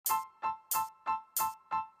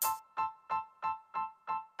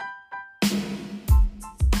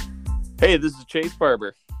Hey, this is Chase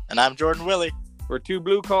Barber. And I'm Jordan Willie. We're two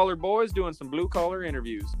blue-collar boys doing some blue-collar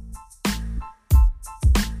interviews.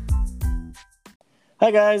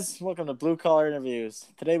 Hi guys, welcome to Blue Collar Interviews.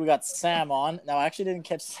 Today we got Sam on. Now I actually didn't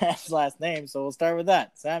catch Sam's last name, so we'll start with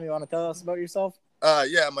that. Sam, you want to tell us about yourself?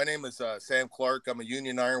 Yeah, my name is Sam Clark. I'm a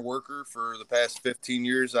union iron worker for the past 15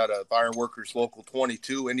 years out of Iron Workers Local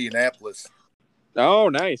 22, Indianapolis. Oh,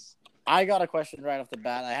 nice. I got a question right off the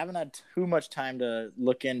bat. I haven't had too much time to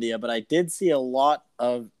look into you, but I did see a lot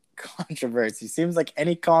of controversy. Seems like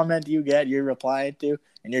any comment you get, you're replying to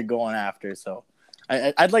and you're going after. So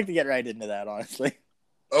I'd like to get right into that, honestly.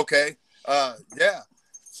 Okay. Yeah.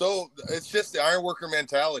 So it's just the iron worker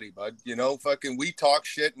mentality, bud. You know, fucking we talk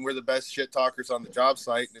shit and we're the best shit talkers on the job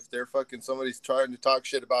site. And if they're fucking somebody's trying to talk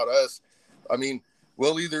shit about us, I mean,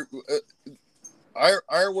 we'll either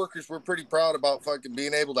iron workers, we're pretty proud about fucking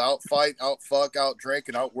being able to outfight, outfuck, outdrink,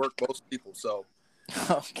 and outwork most people. So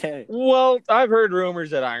okay. Well, I've heard rumors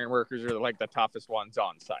that iron workers are like the toughest ones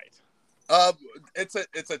on site. It's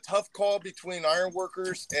a tough call between iron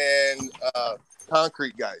workers and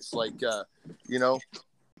concrete guys, like you know,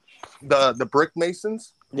 the brick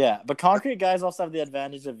masons. Yeah, but concrete guys also have the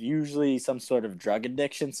advantage of usually some sort of drug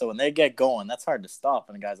addiction. So when they get going, that's hard to stop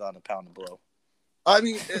when a guy's on a pound of blow. I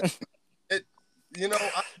mean, you know,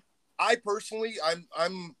 I personally,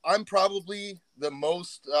 I'm probably the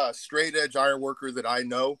most straight edge iron worker that I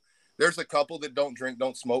know. There's a couple that don't drink,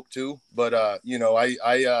 don't smoke too, but you know,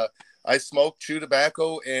 I smoke, chew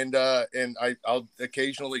tobacco, and I'll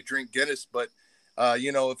occasionally drink Guinness. But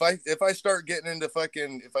you know, if I start getting into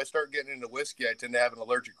whiskey, I tend to have an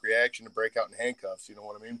allergic reaction and break out in handcuffs. You know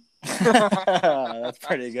what I mean? That's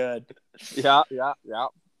pretty good. Yeah.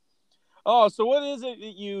 Oh, so what is it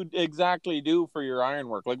that you exactly do for your iron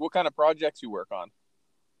work? Like, what kind of projects you work on?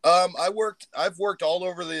 I've worked all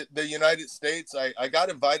over the United States. I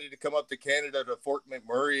got invited to come up to Canada to Fort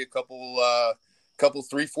McMurray a couple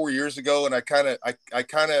 3-4 years ago, and I couldn't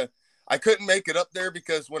make it up there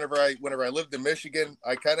because whenever I lived in Michigan,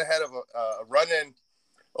 I kind of had a run-in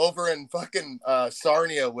over in fucking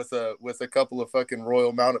Sarnia with a couple of fucking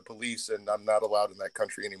Royal Mounted Police, and I'm not allowed in that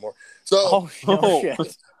country anymore. So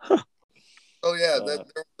shit. Oh yeah,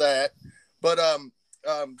 that. But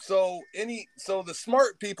so the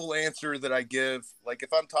smart people answer that I give, like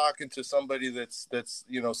if I'm talking to somebody that's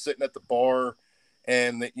you know sitting at the bar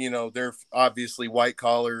and that, you know, they're obviously white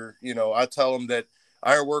collar, you know, I tell them that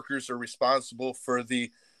iron workers are responsible for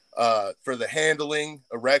the handling,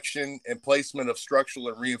 erection, and placement of structural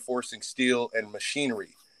and reinforcing steel and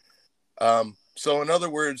machinery. So in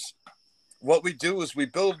other words, what we do is we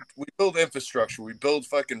build infrastructure. We build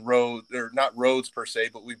fucking roads, or not roads per se,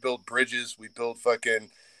 but we build bridges. We build fucking,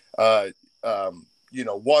 you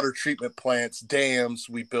know, water treatment plants, dams.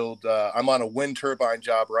 We build, I'm on a wind turbine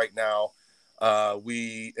job right now.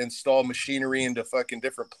 We install machinery into fucking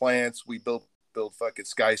different plants. We build fucking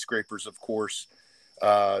skyscrapers, of course.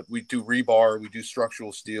 We do rebar. We do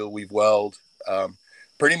structural steel. We weld.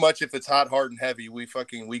 Pretty much if it's hot, hard, and heavy, we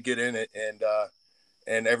get in it,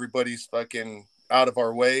 and everybody's fucking out of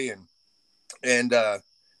our way, and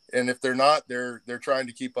if they're not, they're trying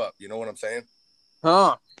to keep up. You know what I'm saying?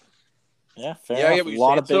 Huh? Yeah, fair enough. A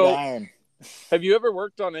lot of big iron. Have you ever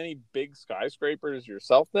worked on any big skyscrapers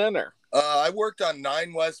yourself then, or? I worked on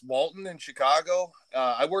 9 West Walton in Chicago.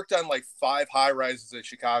 I worked on like 5 high rises in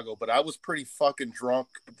Chicago, but I was pretty fucking drunk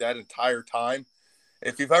that entire time.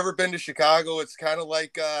 If you've ever been to Chicago, it's kind of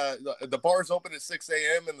like the bar's open at 6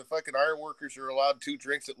 a.m. and the fucking iron workers are allowed 2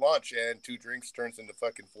 drinks at lunch, and 2 drinks turns into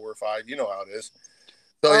fucking 4 or 5. You know how it is.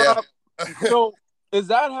 So, yeah. So is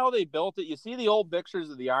that how they built it? You see the old pictures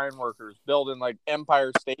of the iron workers building like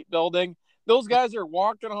Empire State Building. Those guys are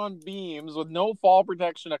walking on beams with no fall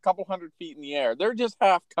protection a couple hundred feet in the air. They're just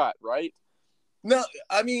half cut, right? No,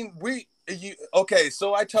 I mean, okay,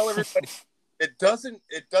 so I tell everybody, it doesn't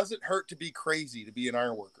hurt to be crazy to be an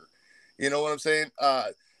iron worker. You know what I'm saying? Oh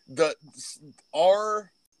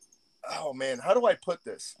man, how do I put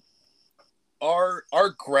this? Our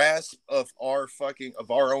grasp of our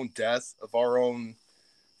own death, of our own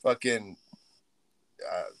fucking,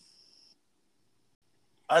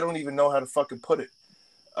 I don't even know how to fucking put it.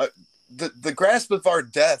 The grasp of our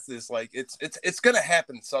death is like it's gonna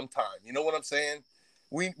happen sometime. You know what I'm saying?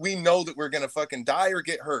 We know that we're gonna fucking die or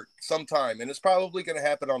get hurt sometime, and it's probably gonna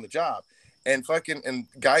happen on the job. And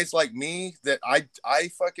guys like me that I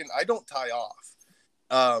don't tie off.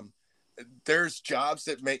 There's jobs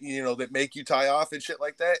that make you tie off and shit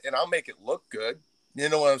like that, and I'll make it look good. You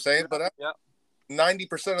know what I'm saying? But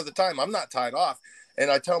 90% of the time I'm not tied off. And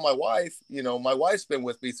I tell my wife, my wife's been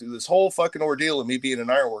with me through this whole fucking ordeal of me being an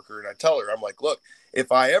iron worker. And I tell her, I'm like, look,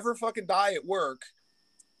 if I ever fucking die at work,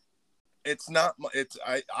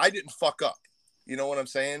 I didn't fuck up. You know what I'm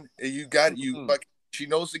saying? She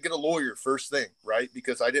knows to get a lawyer first thing, right?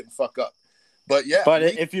 Because I didn't fuck up. But yeah. But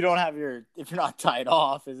if you're not tied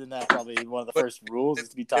off, isn't that probably one of the first rules is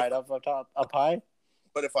to be tied up high?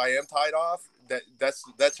 But if I am tied off,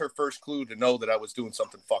 that's her first clue to know that I was doing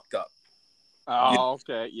something fucked up. Oh,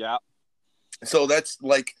 okay, yeah. So that's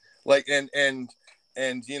like and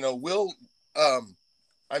we'll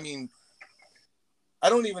I mean, I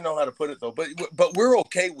don't even know how to put it though, but we're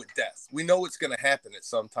okay with death. We know it's going to happen at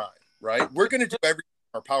some time, right? We're going to do everything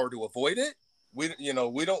in our power to avoid it. We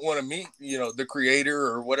don't want to meet, the creator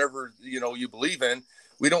or whatever, you believe in.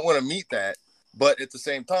 We don't want to meet that. But at the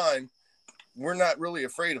same time, we're not really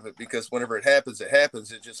afraid of it because whenever it happens, it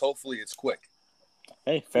happens. It just, hopefully it's quick.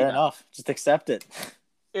 Hey, fair enough. Just accept it.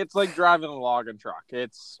 It's like driving a logging truck.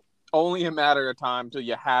 It's only a matter of time till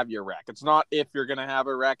you have your wreck. It's not if you're going to have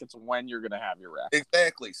a wreck, it's when you're going to have your wreck.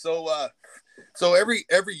 Exactly. So every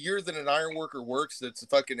year that an iron worker works that's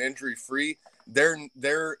fucking injury free,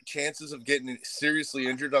 their chances of getting seriously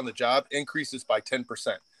injured on the job increases by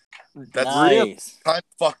 10%. That's nice. Kind of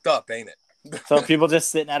fucked up, ain't it? So people just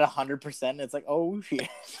sitting at 100%, and it's like, oh shit.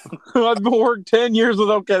 I've worked 10 years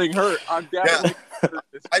without getting hurt. I'm definitely hurt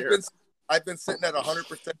this year. I've been sitting at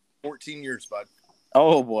 100% 14 years, bud.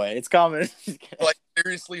 Oh boy, it's coming. Like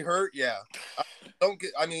seriously hurt, yeah.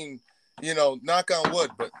 Knock on wood,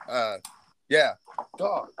 but yeah.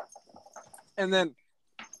 Dog. And then,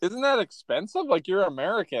 isn't that expensive? Like, you're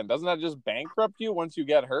American. Doesn't that just bankrupt you once you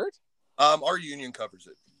get hurt? Our union covers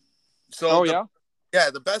it. So yeah? Yeah,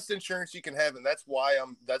 the best insurance you can have, and that's why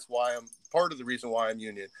I'm part of the reason why I'm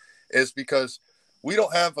union, is because we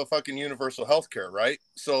don't have a fucking universal health care, right?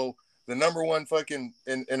 So the number one fucking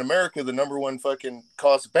in America, the number one fucking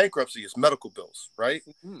cause of bankruptcy is medical bills, right?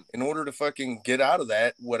 Mm-hmm. In order to fucking get out of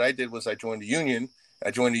that, what I did was I joined a union.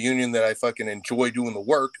 I joined a union that I fucking enjoy doing the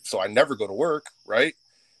work, so I never go to work, right?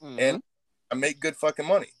 Mm-hmm. And I make good fucking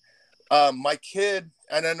money. My kid,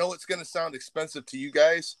 and I know it's going to sound expensive to you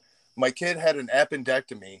guys, my kid had an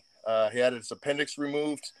appendectomy. He had his appendix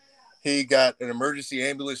removed. He got an emergency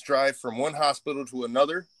ambulance drive from one hospital to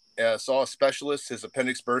another. Saw a specialist. His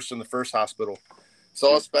appendix burst in the first hospital.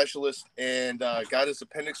 Saw a specialist and got his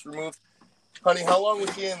appendix removed. Honey, how long was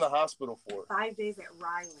he in the hospital for? 5 days at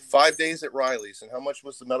Riley's. 5 days at Riley's. And how much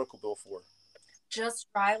was the medical bill for? Just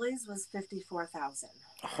Riley's was $54,000.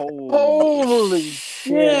 Holy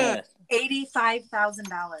shit! $85,000.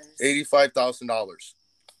 $85,000.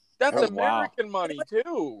 That's American money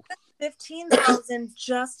too. $15,000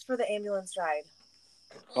 just for the ambulance ride.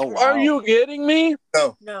 Oh wow! Are you kidding me?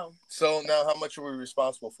 No. So now, how much are we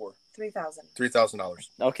responsible for? $3,000. $3,000.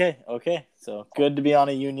 Okay. So good to be on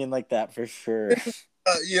a union like that for sure.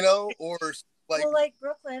 Or like. Well, like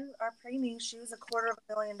Brooklyn, our preemie, she was a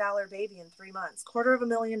 $250,000 baby in 3 months.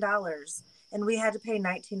 $250,000, and we had to pay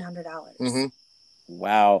 $1,900. Mm-hmm.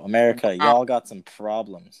 Wow, America, y'all got some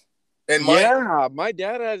problems. And my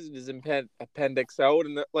dad has his appendix out,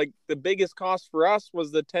 and the biggest cost for us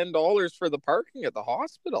was the $10 for the parking at the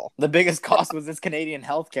hospital. The biggest cost was this Canadian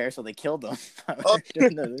healthcare, so they killed him. But you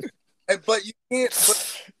can't. But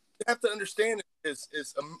you have to understand is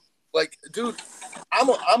like, dude,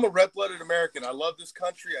 I'm a red-blooded American. I love this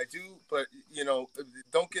country, I do, but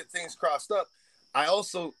don't get things crossed up. I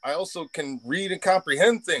also can read and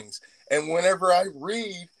comprehend things, and whenever I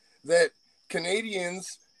read that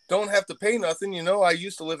Canadians don't have to pay nothing. I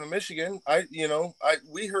used to live in Michigan.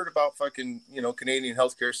 We heard about fucking, Canadian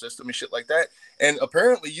healthcare system and shit like that. And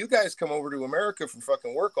apparently you guys come over to America for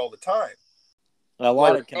fucking work all the time. A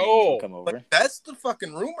lot of Canadians will come over. That's the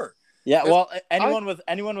fucking rumor. Yeah, well, anyone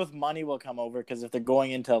with money will come over because if they're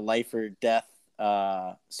going into life or death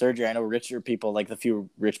surgery, I know richer people, like the few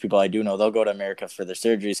rich people I do know, they'll go to America for their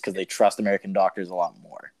surgeries because they trust American doctors a lot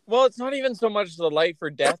more. Well, it's not even so much the life or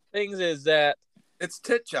death things, is that it's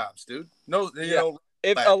tit jobs, dude. No,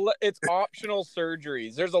 it's optional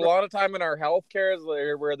surgeries. There's a lot of time in our healthcare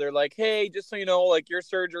where they're like, hey, just so you know, like your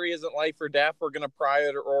surgery isn't life or death. We're going to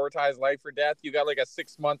prioritize life or death. You got like a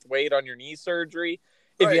 6-month wait on your knee surgery.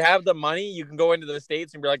 Right. If you have the money, you can go into the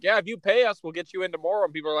States and be like, yeah, if you pay us, we'll get you in tomorrow.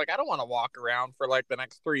 And people are like, I don't want to walk around for like the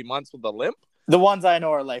next 3 months with a limp. The ones I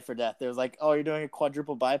know are life or death. There's like, oh, you're doing a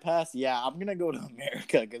quadruple bypass? Yeah, I'm going to go to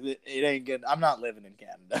America because it ain't good. I'm not living in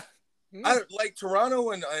Canada. I like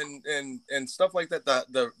Toronto and stuff like that.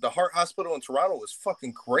 The heart hospital in Toronto is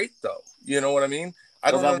fucking great, though. You know what I mean?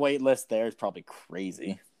 That wait list there is probably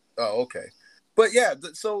crazy. Oh, okay. But yeah,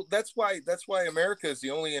 so that's why America is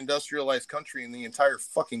the only industrialized country in the entire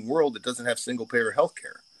fucking world that doesn't have single payer health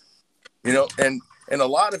care. You know, and a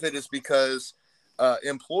lot of it is because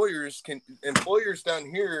employers down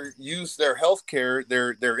here use their health care,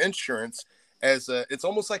 their insurance as it's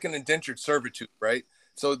almost like an indentured servitude, right?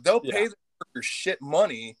 So they'll pay the workers shit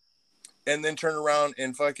money and then turn around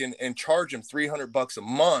and fucking and charge them $300 a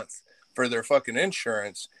month for their fucking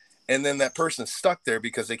insurance. And then that person's stuck there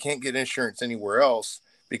because they can't get insurance anywhere else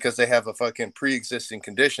because they have a fucking pre-existing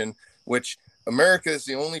condition, which America is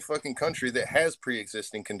the only fucking country that has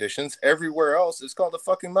pre-existing conditions. Everywhere else is called a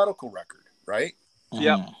fucking medical record, right?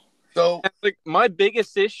 Yeah. So like, my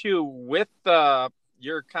biggest issue with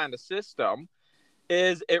your kind of system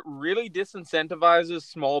is it really disincentivizes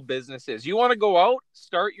small businesses. You want to go out,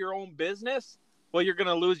 start your own business? Well, you're going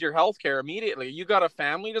to lose your health care immediately. You got a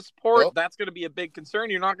family to support. Yep. That's going to be a big concern.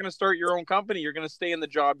 You're not going to start your own company. You're going to stay in the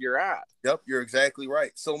job you're at. Yep, you're exactly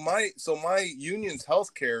right. So my union's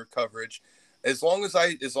health care coverage, as long as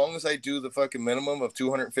I do the fucking minimum of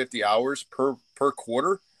 250 hours per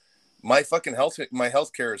quarter, my fucking health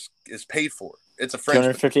care is paid for. It's a French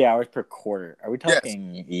 250 hours per quarter. Are we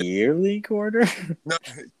talking yearly quarter? No,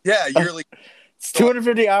 yeah, yearly. It's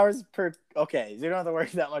 250 hours per. Okay, so you don't have to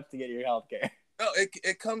work that much to get your health care. No,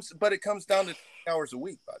 it comes down to 20 hours a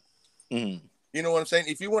week, bud. Mm. You know what I'm saying?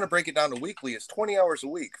 If you want to break it down to weekly, it's 20 hours a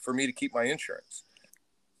week for me to keep my insurance.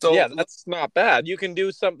 So yeah, that's not bad. You can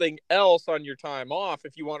do something else on your time off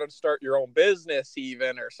if you wanted to start your own business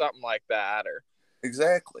even or something like that. Or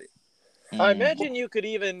exactly. I imagine you could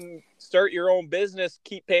even start your own business,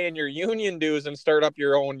 keep paying your union dues, and start up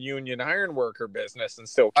your own union iron worker business and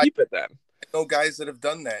still keep it then. I know guys that have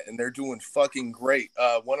done that, and they're doing fucking great.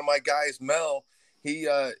 One of my guys, Mel,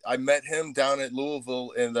 I met him down at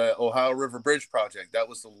Louisville in the Ohio River Bridge project. That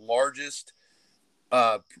was the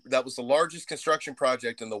largest construction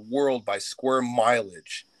project in the world by square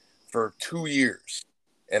mileage for 2 years.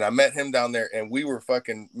 And I met him down there, and we were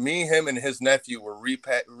fucking, me, him, and his nephew were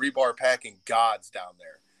rebar packing gods down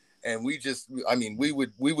there. And we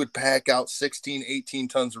would pack out 16, 18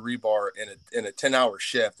 tons of rebar in a 10-hour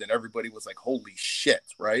shift, and everybody was like, holy shit,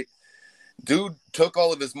 right? Dude took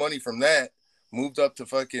all of his money from that, moved up to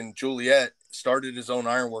fucking Joliet, started his own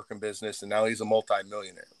ironworking business, and now he's a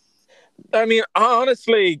multi-millionaire. I mean,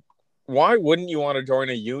 honestly, why wouldn't you want to join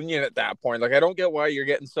a union at that point? Like, I don't get why you're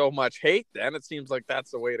getting so much hate then. It seems like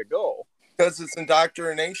that's the way to go. Because it's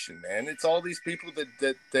indoctrination, man. It's all these people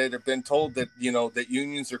that have been told that, you know, that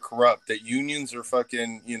unions are corrupt, that unions are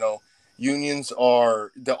fucking, you know, unions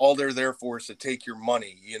are all they're there for is to take your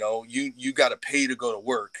money. You know, you got to pay to go to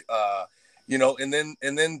work, you know, and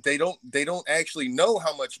then they don't actually know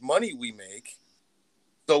how much money we make.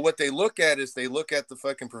 So what they look at is they look at the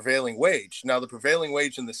fucking prevailing wage. Now, the prevailing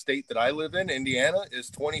wage in the state that I live in, Indiana, is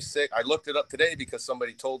 26. I looked it up today because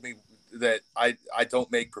somebody told me that I don't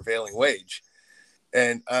make prevailing wage.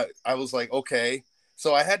 And I was like, okay.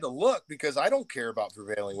 So I had to look because I don't care about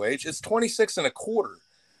prevailing wage. It's 26 and a quarter.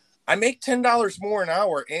 I make $10 more an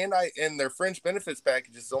hour, and their fringe benefits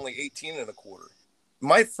package is only 18 and a quarter.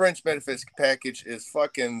 My fringe benefits package is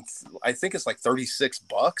fucking, I think it's like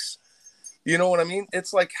 $36. You know what I mean?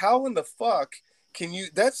 It's like, how in the fuck can you?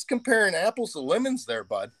 That's comparing apples to lemons, there,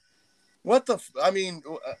 bud. What the? I mean,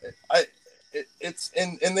 it's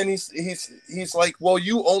and then he's like, well,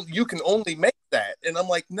 you can only make that, and I'm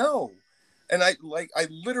like, no, and I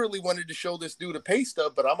literally wanted to show this dude a pay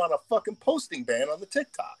stub, but I'm on a fucking posting ban on the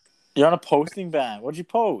TikTok. You're on a posting ban. What'd you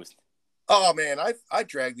post? Oh man, I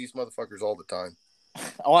drag these motherfuckers all the time.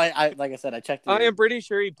 Oh, I like I said, I checked. I am pretty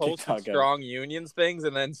sure he posted TikTok strong unions things,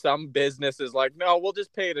 and then some business is like, no, we'll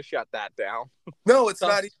just pay to shut that down. No, it's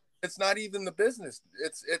not. It's not even the business.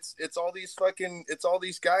 It's all these fucking. It's all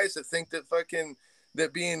these guys that think that fucking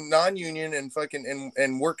that being non-union and fucking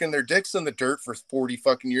and working their dicks in the dirt for 40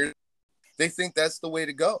 fucking years, they think that's the way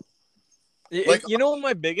to go. Like, you know,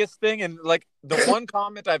 my biggest thing, and like the one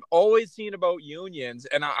comment I've always seen about unions,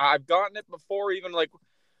 and I've gotten it before, even like.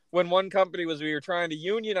 When one company we were trying to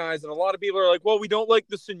unionize, and a lot of people are like, well, we don't like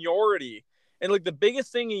the seniority. And like the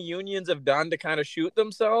biggest thing unions have done to kind of shoot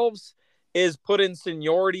themselves is put in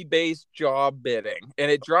seniority-based job bidding.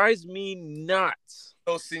 And it drives me nuts.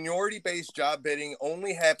 So seniority-based job bidding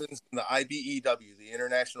only happens in the IBEW, the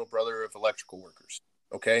International Brotherhood of Electrical Workers.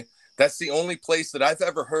 Okay? That's the only place that I've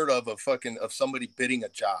ever heard of somebody bidding a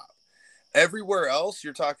job. Everywhere else,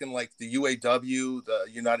 you're talking like the UAW, the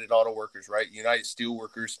United Auto Workers, right? United Steel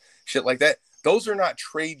Workers, shit like that. Those are not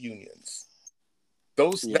trade unions.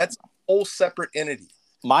 That's a whole separate entity.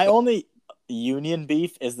 My only union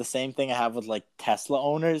beef is the same thing I have with like Tesla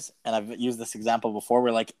owners, and I've used this example before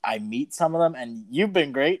where like I meet some of them, and you've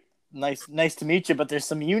been great, nice to meet you, but there's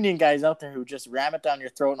some union guys out there who just ram it down your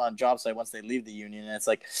throat on a job site once they leave the union, and it's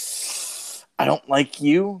like, I don't like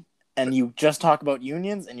you, and you just talk about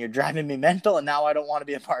unions, and you're driving me mental, and now I don't want to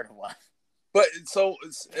be a part of one. But so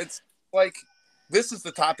it's like, this is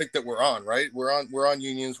the topic that we're on, right? We're on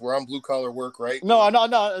unions, we're on blue collar work, right? No. I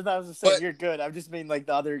was just saying, you're good. I'm just mean like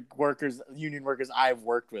the other union workers I've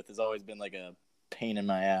worked with has always been like a pain in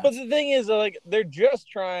my ass. But the thing is, like, they're just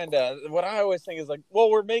trying to. What I always think is like,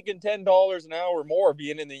 well, we're making $10 an hour more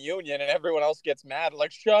being in the union, and everyone else gets mad.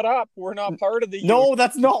 Like, shut up, we're not part of the union. No,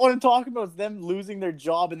 that's not what I'm talking about. It's them losing their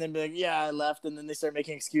job and then being like, yeah, I left, and then they start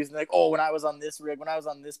making excuses and like, oh, when I was on this rig, when I was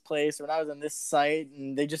on this place, or when I was on this site,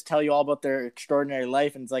 and they just tell you all about their extraordinary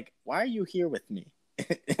life, and it's like, why are you here with me?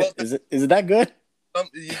 Is it that good?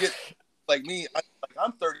 You get like me.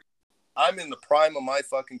 I'm 30. I'm in the prime of my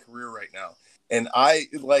fucking career right now. And I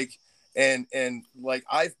like, and like,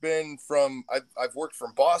 I've worked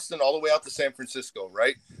from Boston all the way out to San Francisco,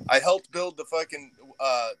 right? I helped build the fucking,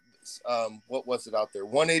 what was it out there?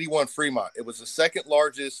 181 Fremont. It was the second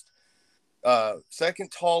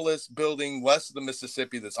tallest building west of the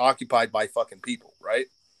Mississippi that's occupied by fucking people, right?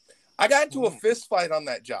 I got into a fist fight on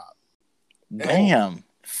that job. Damn.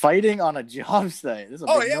 Fighting on a job site. This is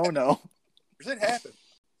a big no-no. It happened.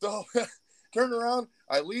 So turn around.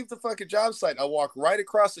 I leave the fucking job site. I walk right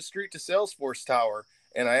across the street to Salesforce Tower,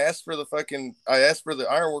 and I asked for the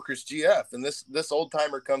Ironworkers GF, and this old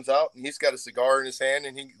timer comes out, and he's got a cigar in his hand,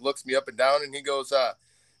 and he looks me up and down, and he goes,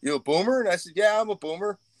 "You a boomer?" And I said, "Yeah, I'm a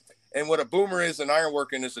boomer." And what a boomer is in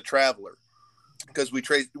ironworking is a traveler, because we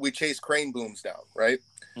chase crane booms down, right?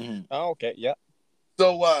 Mm-hmm. Oh, okay, yeah.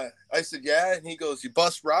 So I said, "Yeah," and he goes, "You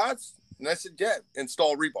bust rods?" And I said, "Yeah."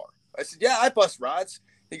 "Install rebar?" I said, "Yeah, I bust rods."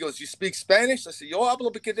 He goes, "You speak Spanish?" I said, "Yo hablo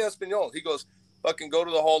poquito español." He goes, "Fucking go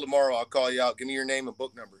to the hall tomorrow. I'll call you out. Give me your name and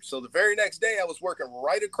book number." So the very next day, I was working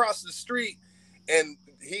right across the street, and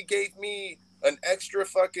he gave me an extra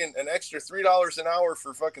 $3 an hour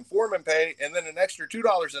for fucking foreman pay, and then an extra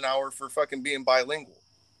 $2 an hour for fucking being bilingual.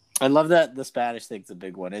 I love that the Spanish thing's a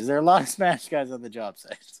big one. Is there a lot of Spanish guys on the job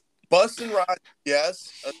sites? Busting rods,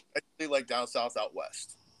 yes. Especially like down south, out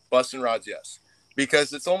west. Busting rods, yes.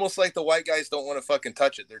 Because it's almost like the white guys don't want to fucking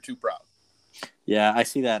touch it. They're too proud. Yeah, I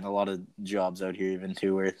see that in a lot of jobs out here, even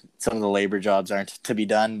too, where some of the labor jobs aren't to be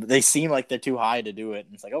done. They seem like they're too high to do it.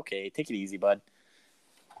 And it's like, okay, take it easy, bud.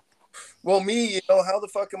 Well, me, how the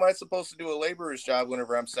fuck am I supposed to do a laborer's job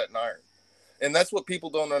whenever I'm setting iron? And that's what people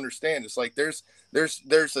don't understand. It's like there's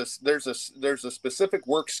a specific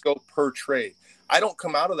work scope per trade. I don't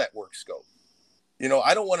come out of that work scope.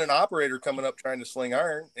 I don't want an operator coming up trying to sling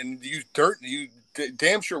iron, and you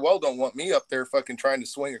damn sure well don't want me up there fucking trying to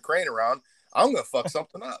swing a crane around. I'm gonna fuck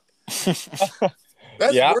something up. That's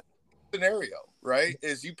the worst scenario, right?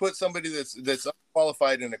 Is you put somebody that's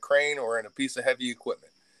unqualified in a crane or in a piece of heavy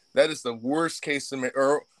equipment. That is the worst case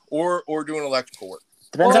scenario, or doing electrical work.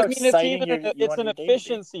 Depends Well, how exciting it's an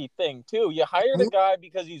efficiency thing too. You hire the guy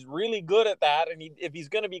because he's really good at that, and if he's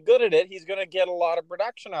going to be good at it, he's going to get a lot of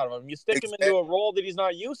production out of him. You stick him into a role that he's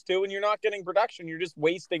not used to, and you're not getting production. You're just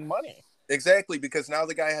wasting money. Exactly, because now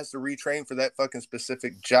the guy has to retrain for that fucking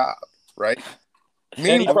specific job, right?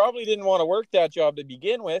 And he probably didn't want to work that job to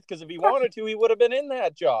begin with, because if he wanted to, he would have been in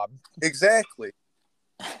that job. Exactly.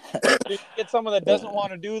 You get someone that doesn't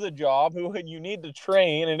want to do the job, who you need to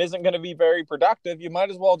train and isn't going to be very productive. You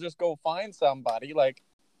might as well just go find somebody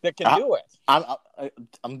that can do it.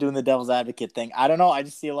 I'm doing the devil's advocate thing. I don't know. I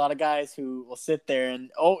just see a lot of guys who will sit there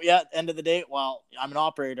and, end of the day, well, I'm an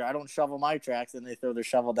operator. I don't shovel my tracks, and they throw their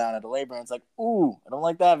shovel down at a laborer. And it's like, ooh, I don't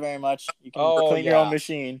like that very much. You can clean your own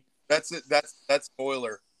machine. That's it. That's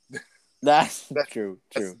Oiler. That's true.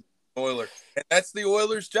 Oiler, and that's the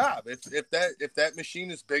oiler's job. If that machine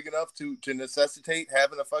is big enough to necessitate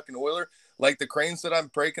having a fucking oiler, like the cranes that I'm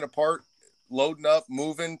breaking apart, loading up,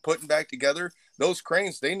 moving, putting back together, those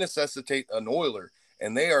cranes, they necessitate an oiler,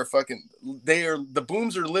 and the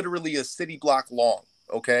booms are literally a city block long.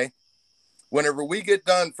 Okay, whenever we get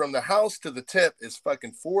done, from the house to the tip is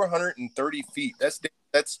fucking 430 feet.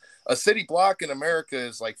 That's a city block in America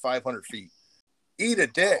is like 500 feet. Eat a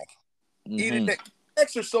dick. Mm-hmm. Eat a dick.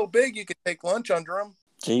 Necks are so big you could take lunch under them.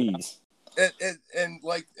 Jeez.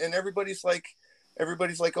 And everybody's like,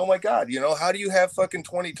 oh my God, how do you have fucking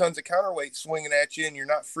 20 tons of counterweight swinging at you and you're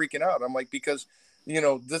not freaking out? I'm like, because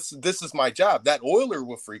this is my job. That oiler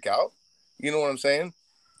will freak out. You know what I'm saying?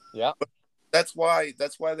 Yeah. But that's why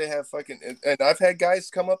they have fucking, and I've had guys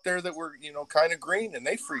come up there that were kind of green, and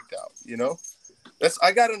they freaked out.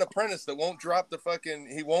 I got an apprentice that won't drop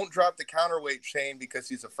he won't drop the counterweight chain because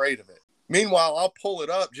he's afraid of it. Meanwhile, I'll pull it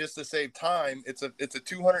up just to save time. It's a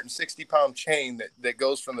 260-pound chain that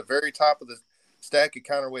goes from the very top of the stack of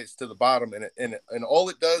counterweights to the bottom, and all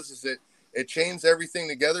it does is it chains everything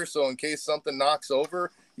together. So in case something knocks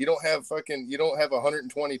over, you don't have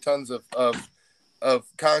 120 tons of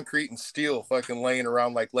concrete and steel fucking laying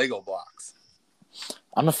around like Lego blocks.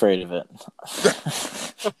 I'm afraid of it.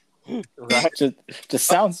 Right. Just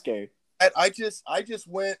sounds scary. I just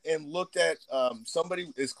went and looked at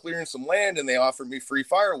somebody is clearing some land, and they offered me free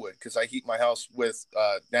firewood because I heat my house with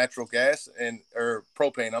natural gas or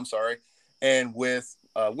propane. I'm sorry, and with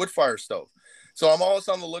wood fire stove. So I'm always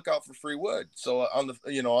on the lookout for free wood. So on the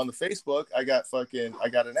Facebook, I got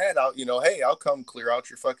an ad out. Hey, I'll come clear out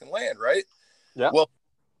your fucking land, right? Yeah. Well,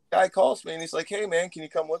 guy calls me and he's like, "Hey man, can you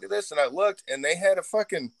come look at this?" And I looked, and they had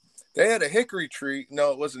a hickory tree.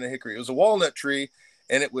 No, it wasn't a hickory. It was a walnut tree.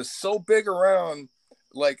 And it was so big around,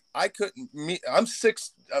 like I couldn't meet. I'm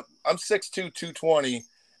 6'2", 220,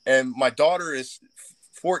 and my daughter is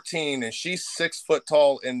 14, and she's 6 foot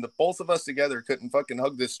tall, and both of us together couldn't fucking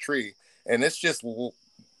hug this tree. And it's just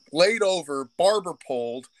laid over, barber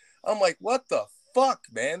pulled. I'm like, what the fuck,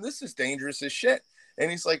 man? This is dangerous as shit.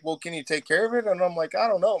 And he's like, well, can you take care of it? And I'm like, I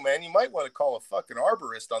don't know, man. You might want to call a fucking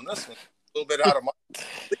arborist on this one. A little bit out of my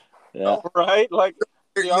Yeah. Right? Like,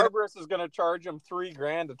 the arborist is going to charge him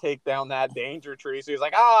 $3,000 to take down that danger tree. So he's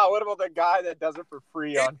like, what about the guy that does it for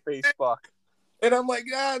free on Facebook? And I'm like,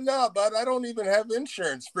 no, but I don't even have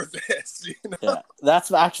insurance for this. Yeah,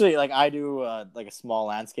 that's actually like I do like a small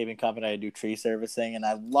landscaping company. I do tree servicing, and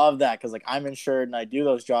I love that because like I'm insured and I do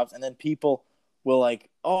those jobs, and then people will like,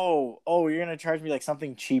 oh, you're gonna charge me like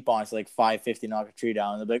something cheap on it's like $5.50 knock a tree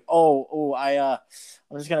down. And they'll be like,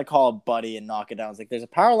 I'm just gonna call a buddy and knock it down. It's like there's a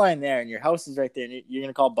power line there, and your house is right there, and you're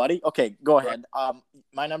gonna call buddy. Okay, go ahead.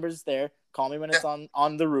 My number's there. Call me when it's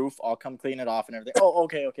on the roof. I'll come clean it off and everything. Oh,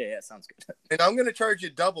 okay, yeah, sounds good. And I'm gonna charge you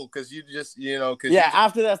double because you just,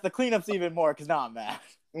 after that, the cleanup's even more because now I'm mad.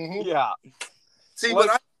 Mm-hmm. Yeah. See,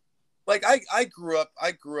 Well, but I grew up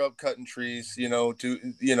cutting trees,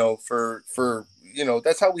 for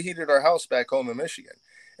that's how we heated our house back home in Michigan,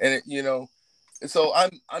 and so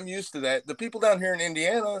I'm used to that. The people down here in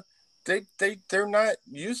Indiana, they're not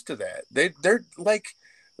used to that. They're like.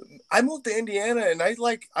 I moved to Indiana and I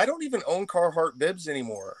don't even own Carhartt bibs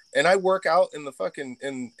anymore. And I work out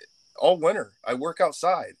in all winter. I work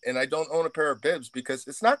outside and I don't own a pair of bibs because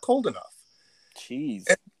it's not cold enough. Jeez.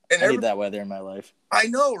 And I need that weather in my life. I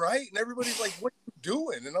know, right? And everybody's like, what are you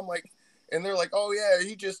doing? And I'm like, and they're like, oh yeah,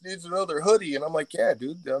 he just needs another hoodie. And I'm like, yeah,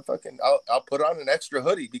 dude, I'll put on an extra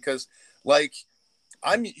hoodie because like,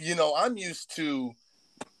 I'm used to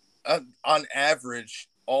on average,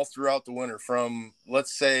 all throughout the winter from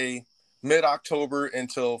let's say mid-October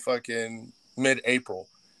until fucking mid-April,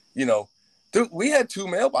 dude, we had 2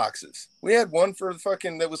 mailboxes. We had one for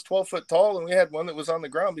that was 12 foot tall, and we had one that was on the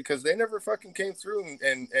ground because they never fucking came through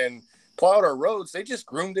and plowed our roads. They just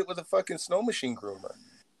groomed it with a fucking snow machine groomer,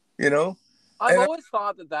 I've always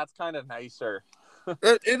thought that that's kind of nicer.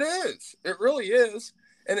 It is. It really is.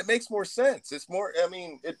 And it makes more sense. It's more,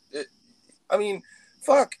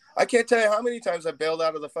 fuck, I can't tell you how many times I bailed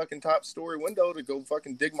out of the fucking top story window to go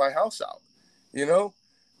fucking dig my house out.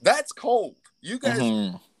 That's cold. You guys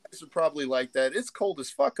are probably like that. It's cold as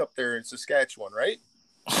fuck up there in Saskatchewan, right?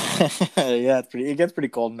 Yeah, it gets pretty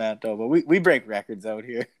cold in Manitoba. We break records out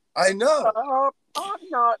here. I know.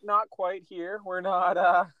 Not quite here. We're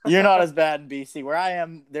not. You're not as bad in BC. Where I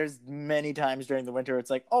am, there's many times during the winter it's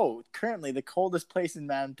like, currently the coldest place in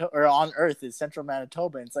Manitoba or on Earth is central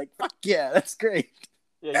Manitoba. And it's like, fuck yeah, that's great.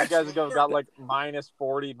 Yeah, you guys have got like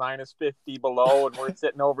 -40, -50 below, and we're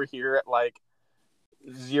sitting over here at like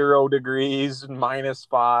 0 degrees,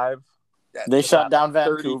 -5. They shut down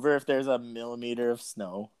Vancouver if there's a millimeter of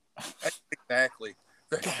snow. Exactly.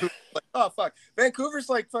 Like, oh fuck, Vancouver's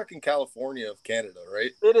like fucking California of Canada,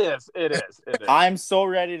 right? It is. I'm so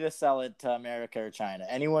ready to sell it to America or China.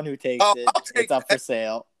 Anyone who takes it's up for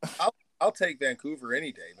sale. I'll take Vancouver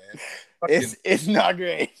any day, man. It's not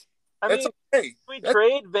great. That's okay. We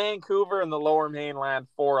trade Vancouver and the Lower Mainland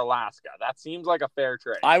for Alaska. That seems like a fair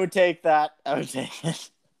trade. I would take that. I would take it.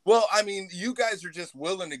 Well, I mean, you guys are just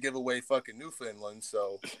willing to give away fucking Newfoundland,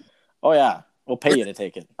 so. Oh yeah, we'll pay you to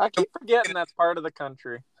take it. I keep forgetting that's part of the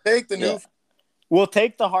country. Take the Newfoundland. We'll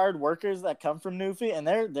take the hard workers that come from Newfie, and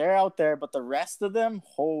they're out there, but the rest of them,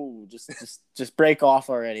 just break off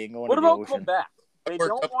already and go into the ocean. What about Quebec? They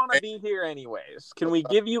don't want to be here anyways. Can we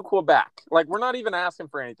give you Quebec? Like, we're not even asking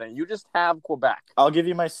for anything. You just have Quebec. I'll give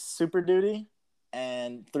you my Super Duty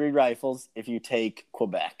and 3 rifles if you take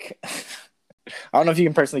Quebec. I don't know if you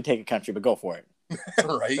can personally take a country, but go for it.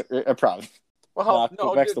 Right? Probably. Well,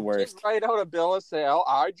 No, Quebec's the worst. Just write out a bill of sale.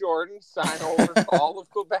 I, Jordan, sign over to all of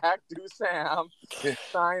Quebec to Sam.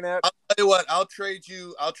 Sign it. I'll tell you what. I'll trade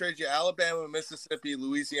you Alabama, Mississippi,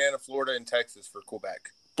 Louisiana, Florida, and Texas for Quebec.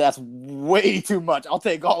 That's way too much. I'll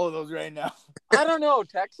take all of those right now. I don't know.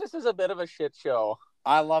 Texas is a bit of a shit show.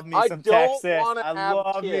 I love me I some don't Texas. wanna I have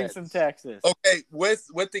love me kids. some Texas. Okay,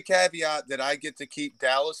 with the caveat that I get to keep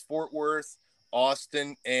Dallas, Fort Worth,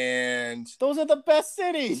 Austin, and Those are the best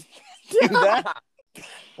cities. Do that.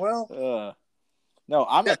 well, No,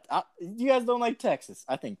 you guys don't like Texas.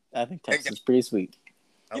 I think Texas is pretty sweet.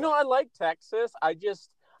 You know, I like Texas. I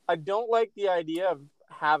don't like the idea of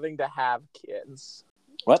having to have kids.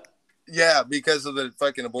 What? yeah, because of the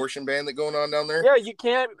fucking abortion ban that's going on down there. Yeah, you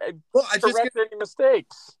can't Well, I just correct any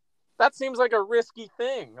mistakes. That seems like a risky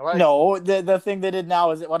thing. Like, No, the thing they did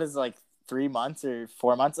now is what is it, like 3 months or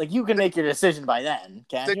 4 months? Like you can make your decision by then,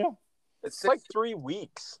 can't you? it's like 3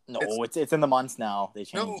 weeks. No, it's in the months now. They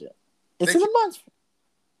changed it. It's they in the months.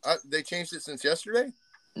 They changed it since yesterday.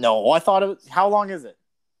 No, I thought it was. How long is it?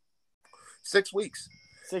 6 weeks.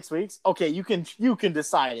 6 weeks? Okay, you can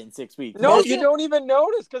decide in 6 weeks. No, you don't even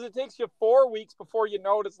notice because it takes you 4 weeks before you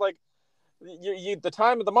notice. Like, the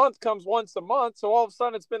time of the month comes once a month, so all of a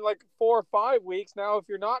sudden it's been like 4 or 5 weeks. Now, if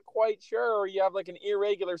you're not quite sure or you have like an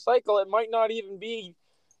irregular cycle, it might not even be.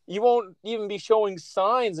 You won't even be showing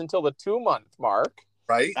signs until the 2-month mark.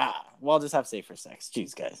 Right. Well, I'll just have safer sex.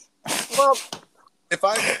 Jeez, guys. Well, If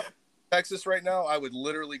I'm in Texas right now, I would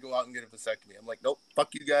literally go out and get a vasectomy. I'm like, nope,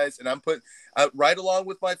 fuck you guys. And I'm putting right along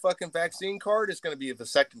with my fucking vaccine card, it's going to be a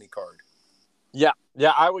vasectomy card. yeah,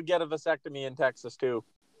 I would get a vasectomy in Texas too.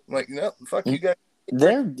 I'm like, no, fuck you guys.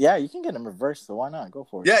 You can get them reversed, so why not? Go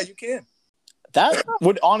for it. Yeah, you can. That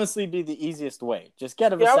would honestly be the easiest way. Just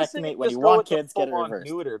get a I was vasectomy. thinking When just you go want with the kids, get it full-on reversed.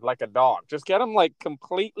 neutered like a dog. Just get them like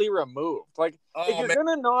completely removed. Like if you're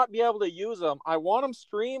gonna not be able to use them, I want them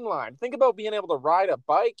streamlined. Think about being able to ride a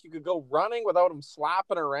bike. You could go running without them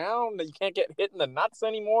slapping around. You can't get hit in the nuts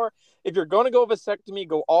anymore. If you're gonna go vasectomy,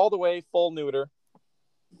 go all the way full neuter.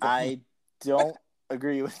 I don't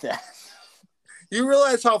agree with that. You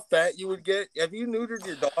realize how fat you would get? Have you neutered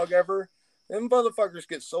your dog ever? Them motherfuckers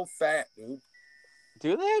get so fat, dude.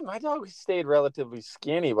 Do they? My dog stayed relatively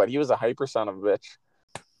skinny, but he was a hyper son of a bitch.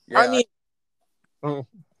 Yeah, I mean,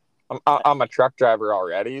 I'm a truck driver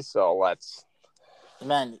already, so let's.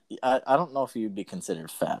 Man, I don't know if you'd be considered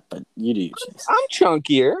fat, but you do. Chase. I'm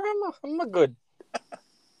chunkier. I'm a good.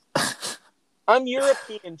 I'm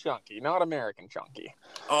European chunky, not American chunky.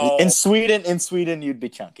 Oh, In Sweden, you'd be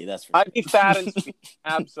chunky. That's for I'd be fat in Sweden.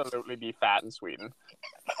 Absolutely be fat in Sweden.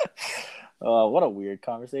 What a weird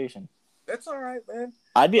conversation. that's all right, man.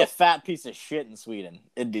 I'd be a fat piece of shit in Sweden.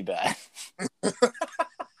 It'd be bad.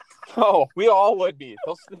 Oh, we all would be.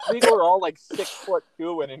 Those people are all like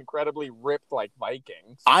 6'2" and incredibly ripped like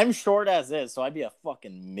Vikings. I'm short as is, so I'd be a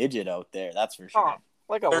fucking midget out there. That's for sure. Oh,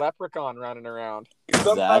 like a leprechaun running around.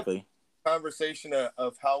 Exactly. Conversation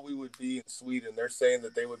of how we would be in Sweden. They're saying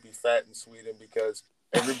that they would be fat in Sweden because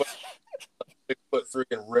everybody 6'3"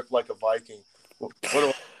 and ripped like a Viking. What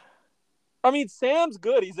do I mean, Sam's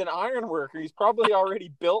good. He's an iron worker. He's probably already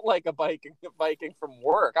built like a Viking from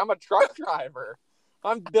work. I'm a truck driver.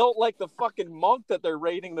 I'm built like the fucking monk that they're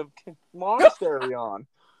raiding the monastery on.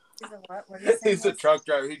 He's a what? What did you say? He's a truck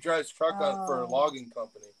driver. He drives truck for a logging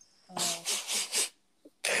company.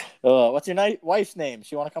 What's your wife's name?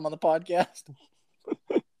 She want to come on the podcast?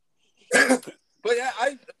 But yeah,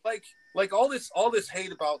 I like all this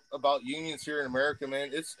hate about unions here in America, man.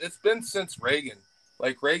 It's been since Reagan.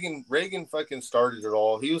 Like Reagan fucking started it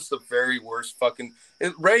all. He was the very worst fucking.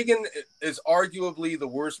 Reagan is arguably the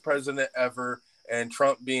worst president ever, and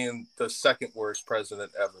Trump being the second worst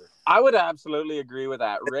president ever. I would absolutely agree with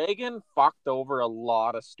that. Reagan fucked over a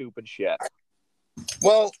lot of stupid shit.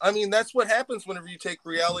 Well, I mean, that's what happens whenever you take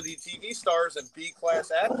reality TV stars and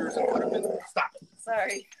B-class actors and put them in. Stop it.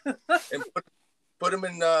 Sorry. And put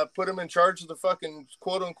them in charge of the fucking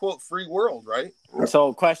quote unquote free world, right?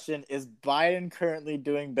 So, question: is Biden currently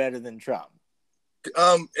doing better than Trump?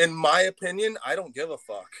 In my opinion, I don't give a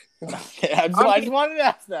fuck. I just wanted to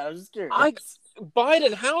ask that. I was just curious.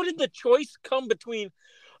 Biden, how did the choice come between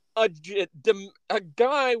a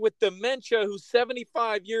guy with dementia who's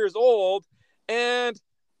 75 years old and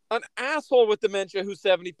an asshole with dementia who's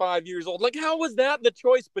 75 years old? Like, how was that the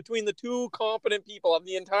choice between the two competent people of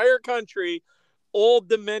the entire country, old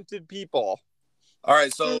demented people? All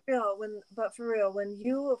right, so for real, when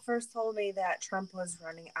you first told me that Trump was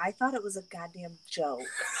running, I thought it was a goddamn joke.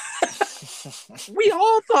 We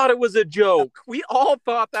all thought it was a joke. We all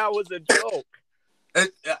thought that was a joke.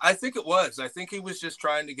 I think it was. I think he was just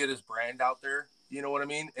trying to get his brand out there. You know what I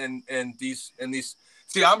mean? And these.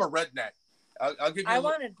 See, I'm a redneck. I'll give you. I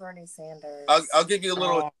wanted Bernie Sanders. I'll give you a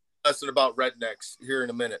little lesson about rednecks here in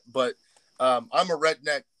a minute. But I'm a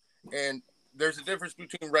redneck, and there's a difference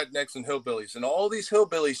between rednecks and hillbillies. And all these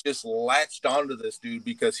hillbillies just latched onto this dude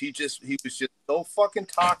because he was just so fucking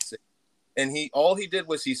toxic. And all he did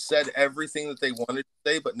was he said everything that they wanted to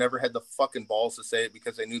say, but never had the fucking balls to say it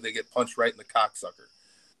because they knew they get punched right in the cocksucker.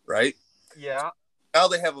 Right? Yeah. Now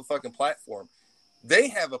they have a fucking platform. They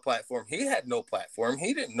have a platform. He had no platform.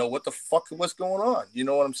 He didn't know what the fuck was going on. You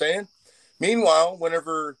know what I'm saying? Meanwhile,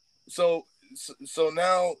 so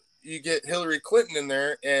now you get Hillary Clinton in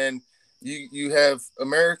there, and you have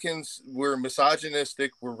Americans. We're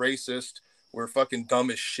misogynistic. We're racist. We're fucking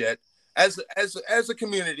dumb as shit. As a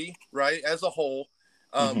community, right? As a whole,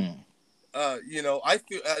 you know, I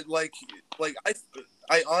feel like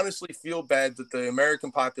I honestly feel bad that the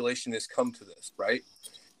American population has come to this, right?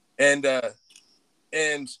 And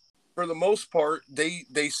for the most part,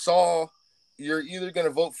 they saw you're either going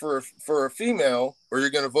to vote for a female or you're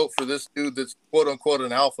going to vote for this dude that's quote unquote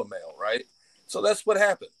an alpha male, right? So that's what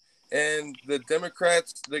happened. And the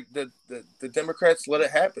Democrats, the Democrats let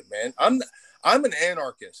it happen, man. I'm an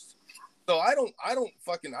anarchist. So I don't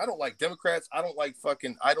like Democrats. I don't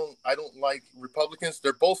like Republicans.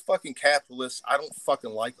 They're both fucking capitalists. I don't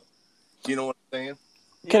fucking like them. You know what I'm saying?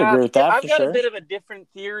 Could agree with that. I've got sure. a bit of a different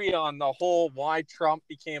theory on the whole why Trump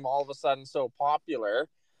became all of a sudden so popular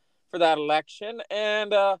for that election.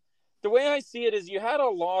 And the way I see it is you had a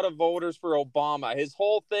lot of voters for Obama. His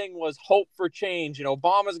whole thing was hope for change, and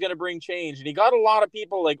Obama's going to bring change. And he got a lot of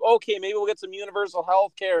people like, okay, maybe we'll get some universal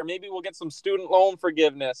health care. Maybe we'll get some student loan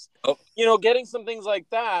forgiveness. Oh. You know, getting some things like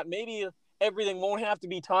that. Maybe everything won't have to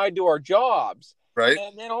be tied to our jobs. Right.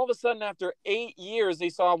 And then all of a sudden, after 8 years, they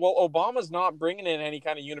saw, well, Obama's not bringing in any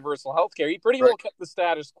kind of universal health care. He pretty well kept the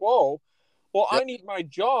status quo. Well, I need my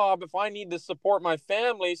job if I need to support my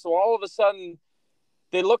family. So all of a sudden,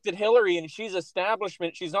 they looked at Hillary and she's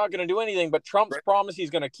establishment. She's not going to do anything, but Trump's promised he's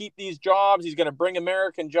going to keep these jobs. He's going to bring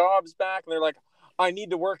American jobs back. And they're like, I need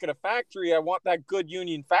to work at a factory. I want that good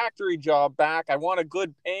union factory job back. I want a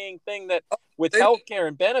good paying thing that with healthcare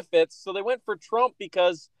and benefits. So they went for Trump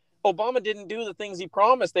because Obama didn't do the things he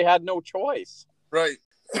promised. They had no choice. Right.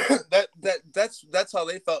 that's how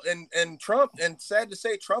they felt. And Trump, and sad to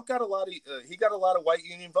say, Trump got a lot of white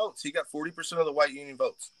union votes. He got 40% of the white union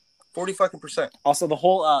votes. 40 fucking percent. Also, the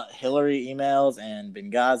whole Hillary emails and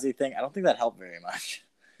Benghazi thing, I don't think that helped very much.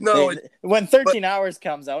 No. When 13 Hours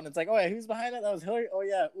comes out and it's like, oh yeah, who's behind it? That was Hillary. Oh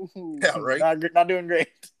yeah. Ooh, yeah, right. Not doing great.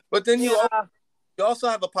 But then you also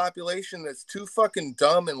have a population that's too fucking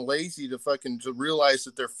dumb and lazy to realize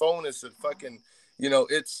that their phone is a fucking, you know,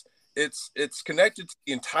 it's connected to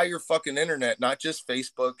the entire fucking internet, not just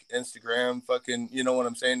Facebook, Instagram, fucking, you know what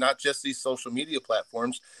I'm saying? Not just these social media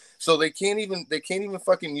platforms. So they can't even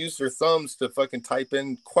fucking use their thumbs to fucking type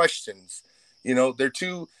in questions. You know, they're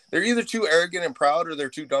either too arrogant and proud or they're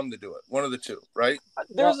too dumb to do it. One of the two, right?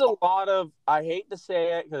 There's a lot of, I hate to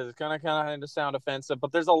say it because it's going to kind of sound offensive,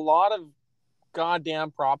 but there's a lot of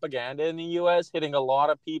goddamn propaganda in the U.S. hitting a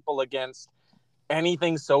lot of people against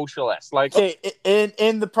anything socialist. Like, okay,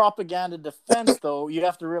 in the propaganda defense, though, you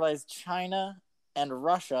have to realize China and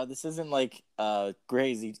Russia, this isn't like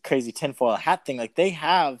crazy tinfoil hat thing. Like, they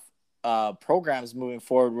have programs moving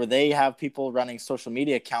forward where they have people running social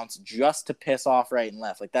media accounts just to piss off right and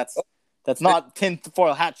left. Like, that's not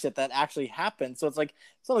tinfoil hat shit. That actually happens. So it's like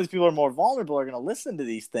some of these people are more vulnerable, are going to listen to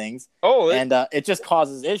these things. And it just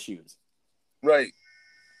causes issues. Right.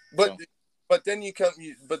 But then you come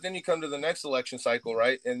to the next election cycle,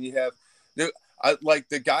 right? And you have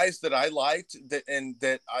the guys that I liked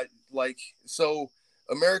that I like. So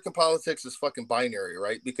American politics is fucking binary,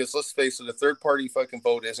 right? Because let's face it, a third party fucking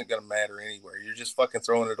vote isn't going to matter anywhere. You're just fucking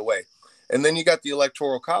throwing it away. And then you got the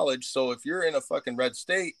electoral college. So if you're in a fucking red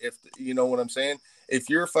state, if you know what I'm saying, if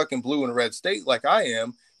you're fucking blue in a red state like I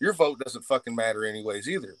am, your vote doesn't fucking matter anyways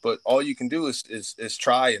either. But all you can do is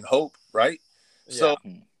try and hope, right? Yeah.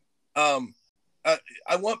 So,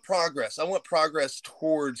 I want progress. I want progress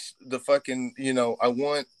towards the fucking, you know, I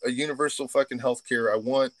want a universal fucking healthcare. I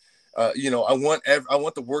want, you know, I want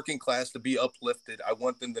the working class to be uplifted. I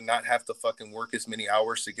want them to not have to fucking work as many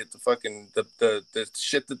hours to get the fucking, the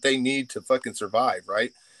shit that they need to fucking survive.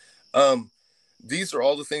 Right. These are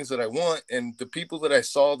all the things that I want. And the people that I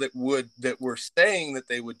saw that were saying that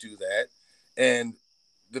they would do that. And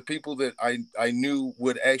the people that I knew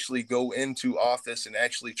would actually go into office and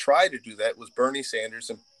actually try to do that was Bernie Sanders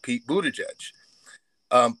and Pete Buttigieg.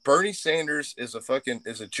 Bernie Sanders is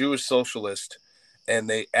a Jewish socialist, and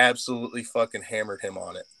they absolutely fucking hammered him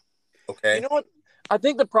on it. Okay. You know what? I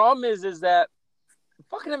think the problem is that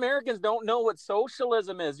fucking Americans don't know what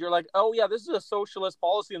socialism is. You're like, oh yeah, this is a socialist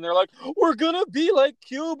policy, and they're like, we're gonna be like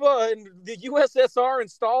Cuba and the USSR and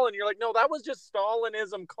Stalin. You're like, no, that was just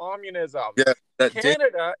Stalinism, communism. Yeah,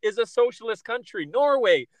 Canada is a socialist country.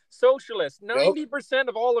 Norway, socialist. 90%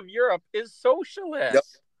 of all of Europe is socialist. Yep.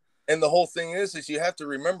 And the whole thing is you have to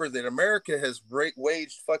remember that America has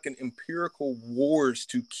waged fucking empirical wars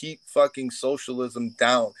to keep fucking socialism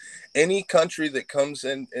down. Any country that comes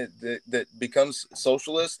in that becomes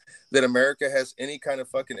socialist, that America has any kind of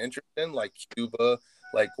fucking interest in, like Cuba,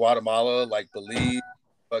 like Guatemala, like Belize,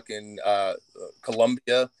 fucking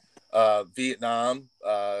Colombia, Vietnam,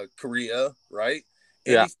 Korea, right?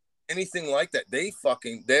 Yeah. Anything like that,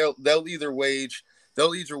 they'll either wage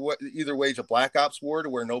a black ops war to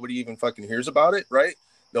where nobody even fucking hears about it, right?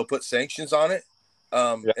 They'll put sanctions on it,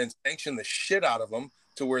 and sanction the shit out of them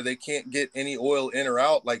to where they can't get any oil in or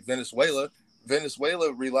out, like Venezuela.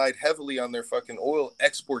 Venezuela relied heavily on their fucking oil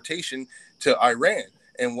exportation to Iran.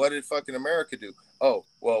 And what did fucking America do? Oh,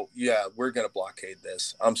 well, yeah, we're going to blockade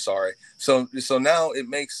this. I'm sorry. So now it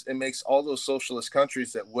makes all those socialist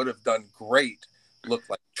countries that would have done great look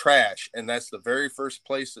like trash. And that's the very first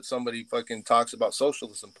place that somebody fucking talks about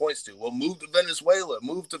socialism points to. Well, move to Venezuela,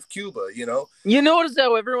 move to Cuba, you know? You notice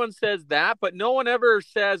how everyone says that, but no one ever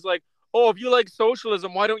says like, oh, if you like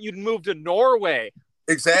socialism, why don't you move to Norway?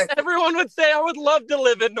 Exactly. Everyone would say, I would love to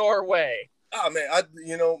live in Norway. Oh man,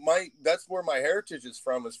 that's where my heritage is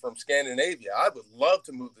from Scandinavia. I would love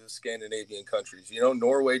to move to the Scandinavian countries,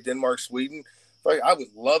 Norway, Denmark, Sweden. I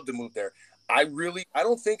would love to move there. I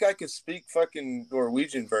don't think I could speak fucking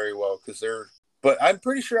Norwegian very well but I'm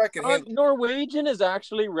pretty sure I can handle. Norwegian is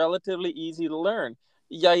actually relatively easy to learn.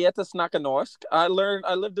 Jeg snakker norsk. I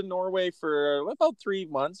lived in Norway for about 3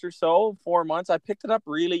 months or so, 4 months. I picked it up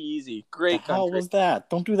really easy. Great country. How was that?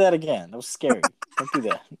 Don't do that again. That was scary. Don't do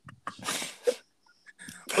that.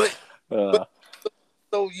 But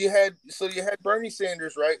so you had Bernie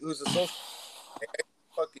Sanders, right? Who's a social.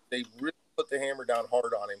 They really put the hammer down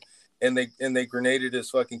hard on him, and they grenaded his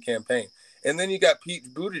fucking campaign. And then you got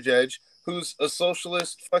Pete Buttigieg, who's a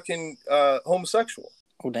socialist fucking homosexual.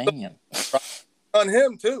 Oh damn. On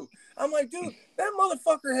him too. I'm like, dude, that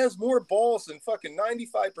motherfucker has more balls than fucking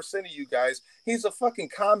 95% of you guys. He's a fucking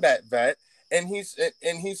combat vet, and he's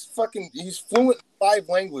fluent in 5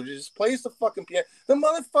 languages, plays the fucking piano. The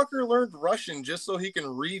motherfucker learned Russian just so he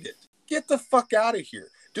can read it. Get the fuck out of here.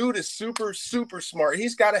 Dude is super, super smart.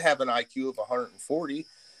 He's got to have an IQ of 140.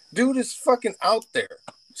 Dude is fucking out there.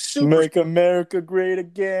 Make America great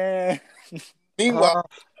again. Meanwhile,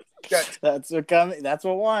 that's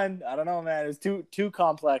what won. I don't know, man. It's too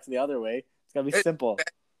complex the other way. It's gotta be simple.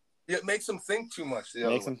 It makes them think too much.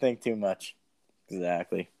 Makes them think too much.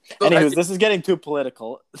 Exactly. So anyways, this is getting too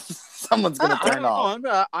political. Someone's gonna turn off.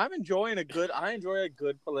 I'm enjoying I enjoy a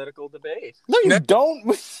good political debate. No, you don't.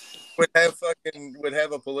 would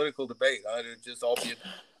have a political debate. It'd just all be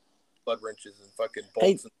blood wrenches and fucking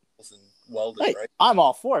bolts and welding, right? I'm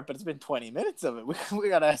all for it, but it's been 20 minutes of it. We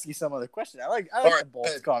gotta ask you some other question. I like the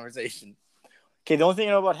bolts conversation. Okay, the only thing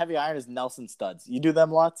I know about heavy iron is Nelson studs. You do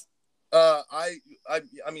them lots? I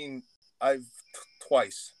mean, I've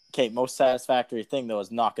twice. Okay, most satisfactory thing though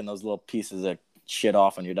is knocking those little pieces of shit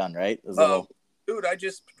off when you're done, right? Dude, I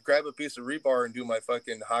just grab a piece of rebar and do my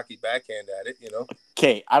fucking hockey backhand at it,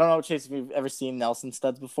 Okay, I don't know, Chase, if you've ever seen Nelson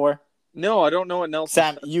studs before. No, I don't know what Nelson.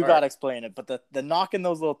 Sam, you gotta explain it, but the knocking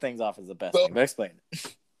those little things off is the best thing. But explain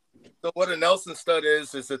it. So what a Nelson stud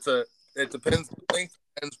is it depends, the length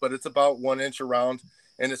depends, but it's about 1 inch around,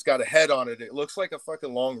 and it's got a head on it. It looks like a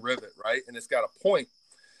fucking long rivet, right? And it's got a point.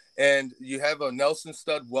 And you have a Nelson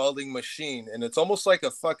stud welding machine, and it's almost like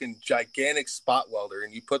a fucking gigantic spot welder.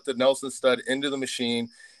 And you put the Nelson stud into the machine,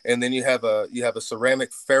 and then you have a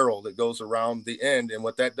ceramic ferrule that goes around the end. And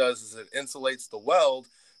what that does is it insulates the weld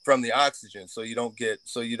from the oxygen, so you don't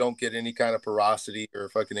get any kind of porosity or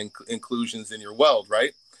fucking inclusions in your weld,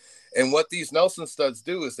 right? And what these Nelson studs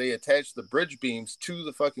do is they attach the bridge beams to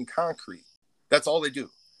the fucking concrete. That's all they do.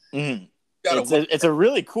 Mm-hmm. It's a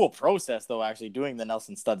really cool process, though, actually doing the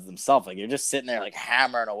Nelson studs themselves. Like, you're just sitting there, like,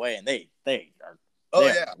 hammering away, and they are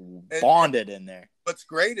bonded in there. What's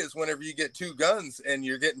great is whenever you get 2 guns and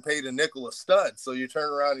you're getting paid a nickel a stud, so you turn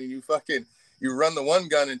around and you run the one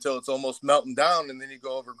gun until it's almost melting down, and then you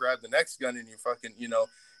go over, grab the next gun, and you fucking,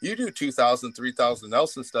 you do 2,000, 3,000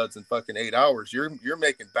 Nelson studs in fucking 8 hours. You're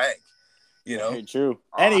making bank. Very true.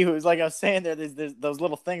 Anywho, like I was saying, there's those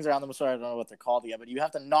little things around them. Sorry, I don't know what they're called yet, but you have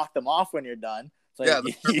to knock them off when you're done. So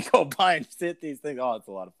you go by and sit these things. Oh, it's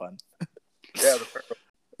a lot of fun. Yeah,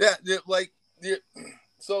 like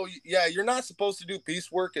So yeah, you're not supposed to do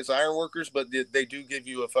piecework as iron workers, but they do give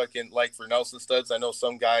you a fucking, like for Nelson Studs. I know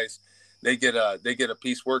some guys they get a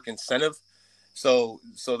piecework incentive, so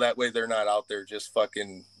that way they're not out there just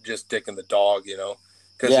dicking the dog, you know.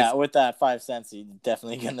 Yeah, with that 5 cents, you're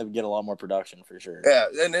definitely gonna get a lot more production for sure. Yeah,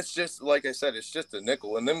 and it's just like I said, it's just a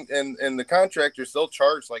nickel, and them and the contractors, they'll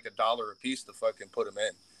charge like $1 a piece to fucking put them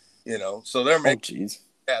in, you know. So they're making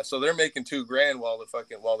so they're making $2,000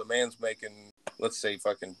 while the man's making, let's say,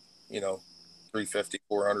 fucking, you know, 350,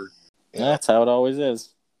 400. That's how it always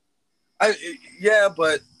is. But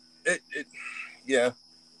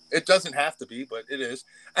it doesn't have to be, but it is,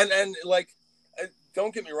 and like.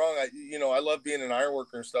 Don't get me wrong. I love being an iron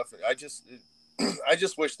worker and stuff. I just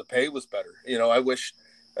wish the pay was better. You know, I wish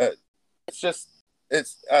I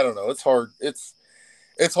don't know. It's hard. It's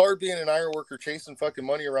hard being an iron worker chasing fucking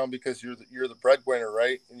money around because you're the breadwinner,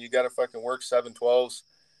 right? And you got to fucking work 7/12s,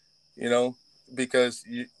 you know, because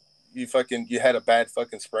you had a bad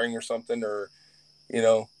fucking spring or something, or, you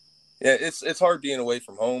know, yeah, it's hard being away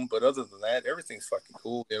from home. But other than that, everything's fucking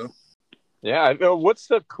cool, you know? Yeah. What's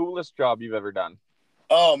the coolest job you've ever done?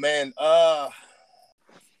 Oh man,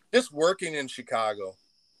 just working in Chicago,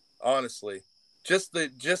 honestly, just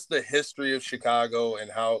the history of Chicago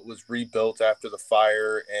and how it was rebuilt after the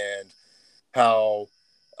fire, and how,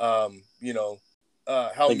 how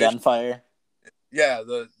the gunfire. Yeah,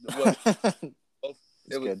 it was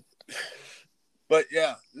good. But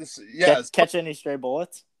yeah, catch any stray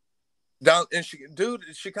bullets down in dude.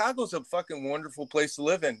 Chicago's a fucking wonderful place to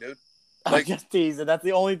live in, dude. Like, I'm just teasing. That's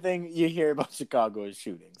the only thing you hear about Chicago is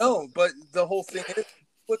shootings. No, but the whole thing is,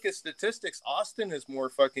 look at statistics. Austin is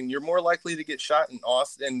more fucking. You're more likely to get shot in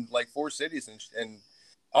Austin, like 4 cities, and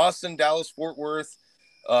Austin, Dallas, Fort Worth,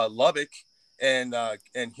 Lubbock, and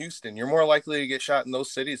Houston. You're more likely to get shot in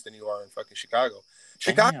those cities than you are in fucking Chicago.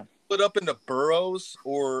 Chicago split up into boroughs,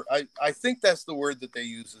 or I think that's the word that they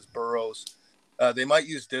use is boroughs. They might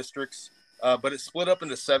use districts. But it's split up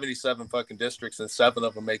into 77 fucking districts, and 7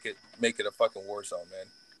 of them make it a fucking war zone, man.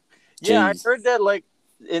 Yeah, I heard that, like,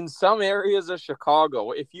 in some areas of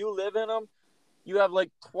Chicago, if you live in them, you have like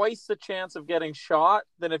twice the chance of getting shot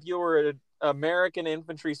than if you were an American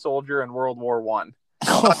infantry soldier in World War I.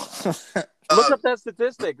 Look up that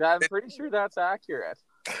statistic. I'm pretty sure that's accurate.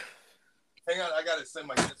 Hang on, I gotta send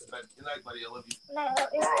my kids to bed. Good night, buddy. I love you.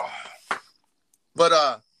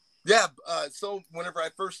 But yeah, so whenever I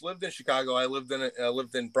first lived in Chicago, I lived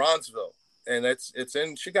in Bronzeville, and it's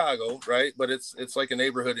in Chicago, right? But it's like a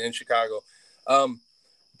neighborhood in Chicago.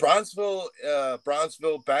 Bronzeville,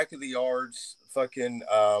 back of the yards, fucking.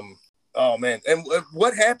 Oh man! And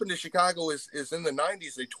what happened to Chicago is in the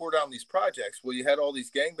 90s they tore down these projects. Well, you had all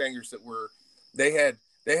these gangbangers that they had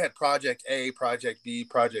Project A, Project B,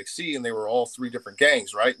 Project C, and they were all 3 different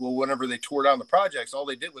gangs, right? Well, whenever they tore down the projects, all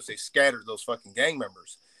they did was they scattered those fucking gang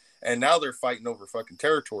members. And now they're fighting over fucking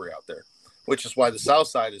territory out there, which is why the South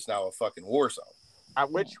Side is now a fucking war zone.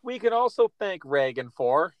 Which we can also thank Reagan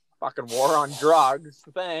for. Fucking war on drugs.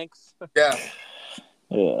 Thanks. Yeah.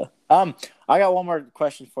 Yeah. I got one more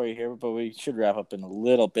question for you here, but we should wrap up in a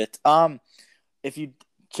little bit.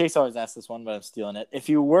 Chase always asks this one, but I'm stealing it. If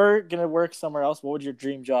you were gonna work somewhere else, what would your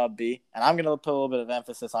dream job be? And I'm gonna put a little bit of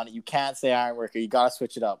emphasis on it. You can't say iron worker. You gotta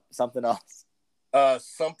switch it up. Something else.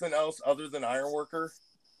 Something else other than iron worker.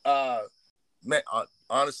 Man,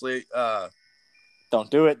 honestly, don't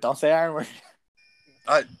do it. Don't say iron worker.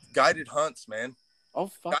 Guided hunts, man. Oh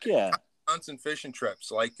fuck yeah! Hunts and fishing trips.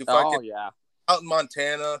 Like if out in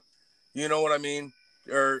Montana, you know what I mean,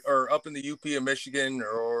 or up in the UP of Michigan,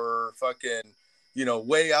 or fucking, you know,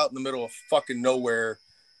 way out in the middle of fucking nowhere,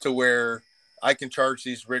 to where I can charge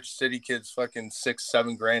these rich city kids fucking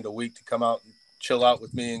 $6-7 grand a week to come out and chill out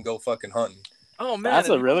with me and go fucking hunting. Oh man, that's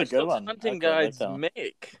a really good one. Hunting guides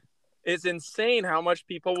make. It's insane how much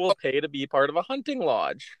people will pay to be part of a hunting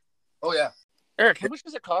lodge. Oh yeah, Eric, how much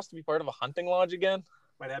does it cost to be part of a hunting lodge again?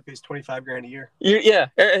 My dad pays $25 grand a year. Yeah,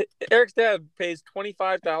 Eric's dad pays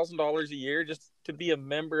 $25,000 a year just to be a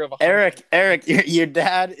member of a hunting. Eric, your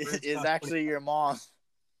dad is actually your mom.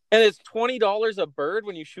 And it's $20 a bird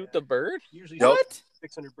when you shoot the bird? Usually what?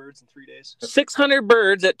 600 birds in 3 days. 600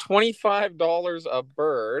 birds at $25 a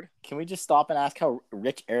bird. Can we just stop and ask how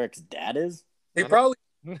rich Eric's dad is? He probably.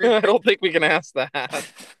 I don't think we can ask that.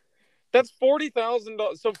 That's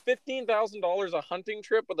 $40,000. So $15,000 a hunting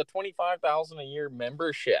trip with a $25,000 a year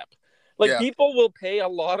membership. Like, people will pay a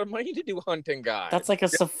lot of money to do hunting guides. That's like a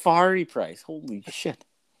safari price. Holy shit.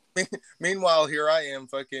 Meanwhile, here I am,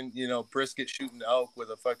 fucking, brisket shooting elk with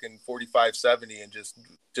a fucking 45-70 and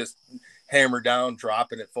just hammer down,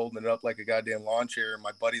 dropping it, folding it up like a goddamn lawn chair. And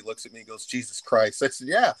my buddy looks at me and goes, "Jesus Christ!" I said,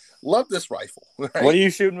 "Yeah, love this rifle." Right? What are you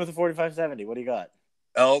shooting with a 45-70? What do you got?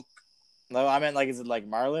 Elk. No, I meant is it like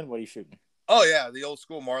Marlin? What are you shooting? Oh yeah, the old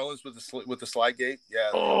school Marlins with the slide gate. Yeah.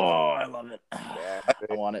 Oh, I love it. Yeah,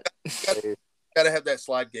 I want it. Gotta have that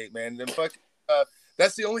slide gate, man. Then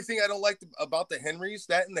that's the only thing I don't like about the Henrys.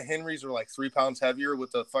 That and the Henrys are like 3 pounds heavier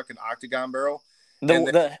with the fucking octagon barrel.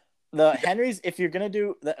 The Henrys, if you're gonna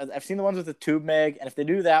do, I've seen the ones with the tube mag, and if they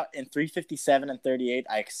do that in 357 and 38,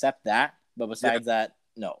 I accept that. But besides that,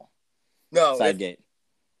 no. Side gate.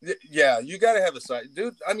 Yeah, you got to have a side,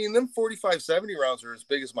 dude. I mean, them 45-70 rounds are as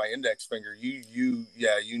big as my index finger. You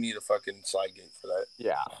need a fucking side gate for that.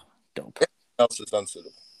 yeah. Dope. Else is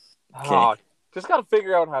unsuitable. Oh, just got to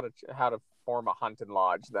figure out how to form a hunting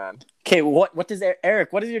lodge then. Okay, what does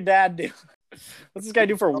Eric? What does your dad do? What's this guy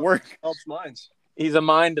do for work? Helps mines. He's a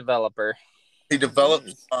mine developer. He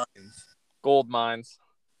develops mines, Gold mines.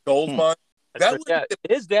 gold mines. Yeah,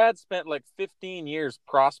 his dad spent like 15 years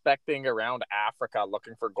prospecting around Africa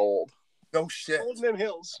looking for gold. No shit. Gold in them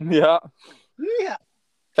hills. Yeah. Yeah.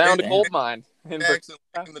 Found a And- gold mine. In Accidentally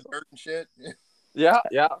in the dirt and shit. yeah.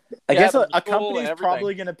 I guess Yeah, a the fuel company and is everything.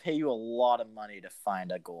 probably going to pay you a lot of money to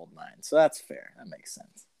find a gold mine, so that's fair. That makes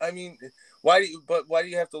sense. I mean, why do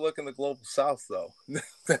you have to look in the global south though?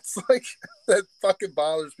 That's like, that fucking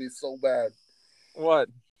bothers me so bad. What?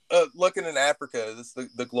 Looking in Africa, this is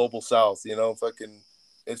the global south, fucking,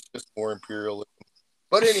 it's just more imperialism.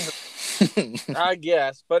 But anyway, I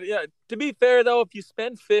guess. But yeah, to be fair though, if you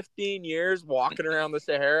spend 15 years walking around the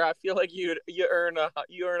Sahara, I feel like you earn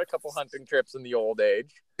a couple hunting trips in the old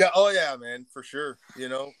age. yeah, oh yeah, man, for sure.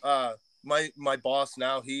 My boss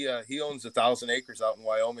now, he owns 1,000 acres out in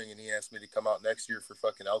Wyoming, and he asked me to come out next year for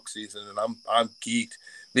fucking elk season, and I'm geeked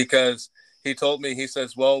because he told me, he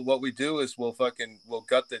says, well, what we do is we'll gut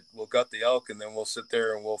the elk, and then we'll sit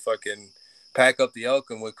there and we'll fucking pack up the elk,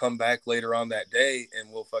 and we'll come back later on that day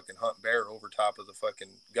and we'll fucking hunt bear over top of the fucking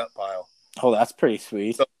gut pile. Oh, that's pretty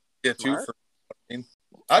sweet. So, yeah, too. Smart.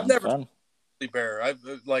 I've never Fun. seen bear. I've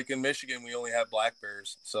like in Michigan we only have black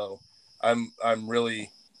bears, so I'm really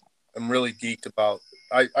geeked about.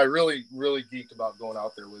 I really geeked about going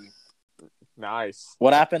out there with you. Nice.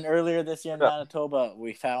 What happened earlier this year in Yeah. Manitoba?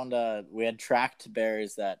 We found we had tracked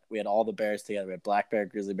bears that we had all the bears together. We had black bear,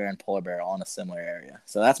 grizzly bear, and polar bear all in a similar area.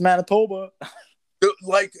 So that's Manitoba.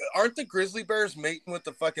 Like, aren't the grizzly bears mating with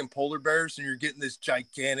the fucking polar bears, and you're getting this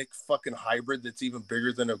gigantic fucking hybrid that's even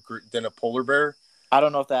bigger than a polar bear? I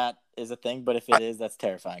don't know if that is a thing, but if it is, that's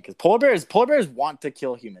terrifying because polar bears want to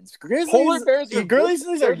kill humans. Grizzlies, Polar bears are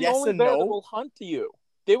grizzlies they're are the yes only and bear that no. will hunt you.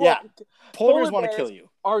 They will. Yeah. Polar bears Polar want to bears kill you.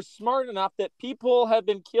 are smart enough that people have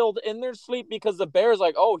been killed in their sleep because the bear's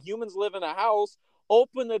like, oh, humans live in a house.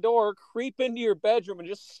 Open the door, creep into your bedroom, and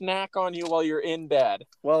just snack on you while you're in bed.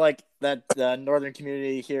 Well, like that northern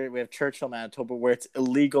community here, we have Churchill, Manitoba, where it's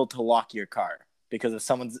illegal to lock your car because if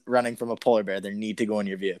someone's running from a polar bear, they need to go in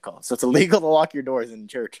your vehicle. So it's illegal to lock your doors in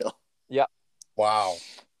Churchill. Wow.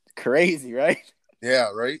 Crazy, right?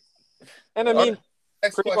 Yeah. Right. And I mean,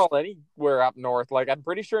 Next pretty question. well anywhere up north. Like, I'm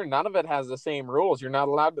pretty sure none of it has the same rules. You're not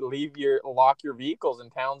allowed to lock your vehicles in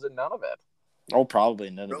towns and none of it. Oh, probably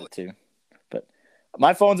none of it too. But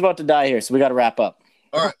my phone's about to die here, so we got to wrap up.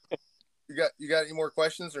 All right. You got any more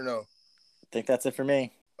questions or no? I think that's it for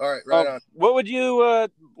me. All right. Right on. What would you?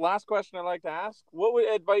 Last question I'd like to ask. What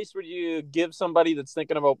advice would you give somebody that's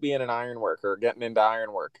thinking about being an iron worker, getting into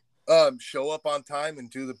iron work? Show up on time and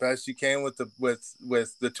do the best you can with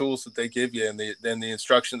the tools that they give you and the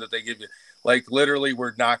instruction that they give you. Like, literally,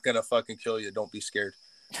 we're not gonna fucking kill you. Don't be scared.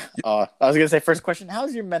 I was gonna say first question.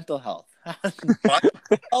 How's your mental health?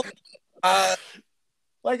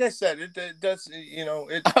 Like I said, it does.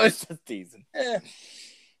 It. I was just teasing.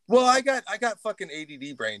 Well, I got fucking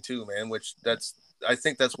ADD brain too, man. I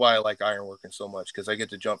think that's why I like ironworking so much, because I get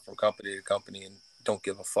to jump from company to company and don't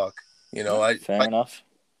give a fuck. Fair enough.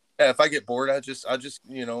 If I get bored, I'll just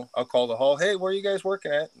I'll call the hall. Hey, where are you guys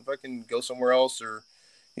working at? If I can go somewhere else, or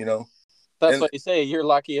That's And- what you say. You're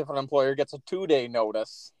lucky if an employer gets a 2-day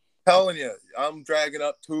notice. telling you, I'm dragging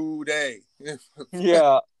up today.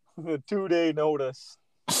 Yeah, a 2-day notice.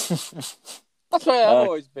 That's why I've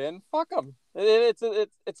always been. Fuck them. It's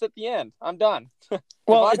at the end. I'm done.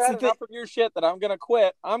 Well, if it's I've the had thing. enough of your shit that I'm gonna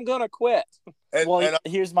quit. I'm gonna quit. And, Well, and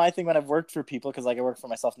here's my thing when I've worked for people, because like I work for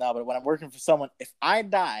myself now, but when I'm working for someone, if I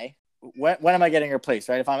die, when am I getting replaced,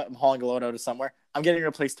 right? If I'm hauling a load out of somewhere, I'm getting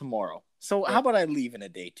replaced tomorrow. So how about I leave in a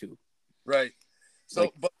day too? right. So,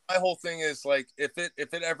 Like- but my whole thing is, like, if it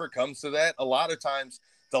ever comes to that, a lot of times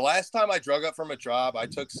The last time I drug up from a job, I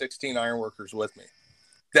took 16 ironworkers with me.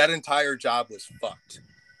 That entire job was fucked.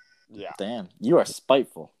 Yeah. Damn, you are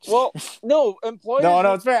spiteful. Well, no, employers.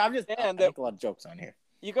 no, it's fair. I'm just understand I make a lot of jokes on here.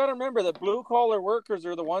 You got to remember that blue collar workers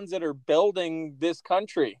are the ones that are building this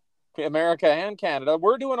country, America and Canada.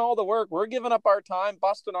 We're doing all the work. We're giving up our time,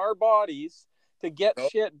 busting our bodies to get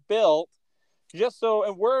shit built,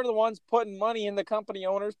 and we're the ones putting money in the company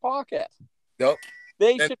owner's pocket. Nope.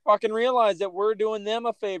 They should fucking realize that we're doing them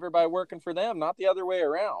a favor by working for them, not the other way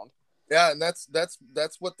around. Yeah, and that's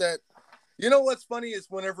what that. You know what's funny is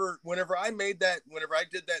whenever I did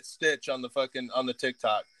that stitch on the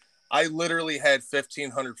TikTok, I literally had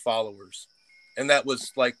 1,500 followers, and that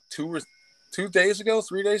was like 3 days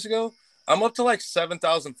ago. I'm up to like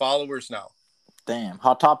 7,000 followers now. Damn,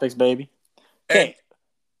 hot topics, baby. Okay.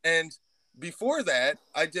 And before that,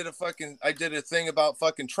 I did a thing about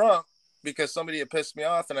fucking Trump because somebody had pissed me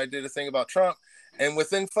off, and I did a thing about Trump. And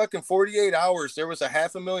within fucking 48 hours, there was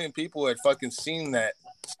 500,000 people who had fucking seen that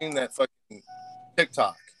fucking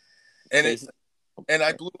TikTok, and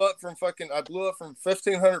I blew up from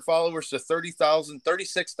 1,500 followers to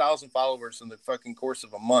 36,000 followers in the fucking course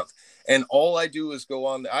of a month. And all I do is go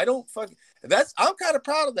on. I'm kind of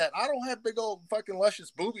proud of that. I don't have big old fucking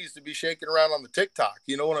luscious boobies to be shaking around on the TikTok.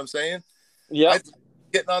 You know what I'm saying? Yeah.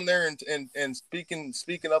 Getting on there and speaking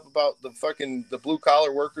up about the blue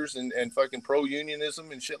collar workers and fucking pro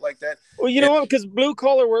unionism and shit like that. Well, you know what? Because blue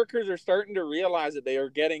collar workers are starting to realize that they are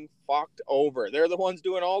getting fucked over. They're the ones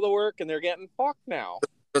doing all the work, and they're getting fucked now.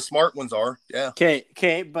 The smart ones are, yeah.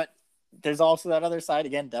 Okay, but there's also that other side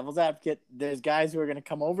again, devil's advocate. There's guys who are going to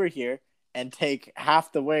come over here and take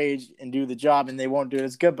half the wage and do the job, and they won't do it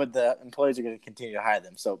as good, but the employers are going to continue to hire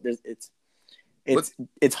them. So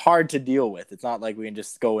it's hard to deal with. It's not like we can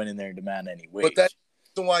just go in there and demand any wage. But that's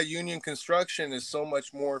why union construction is so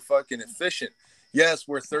much more fucking efficient. Yes,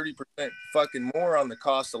 we're 30% fucking more on the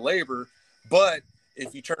cost of labor, but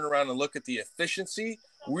if you turn around and look at the efficiency,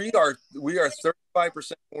 we are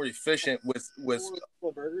 35% more efficient with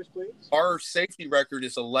burgers, please. Our safety record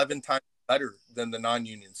is 11 times better than the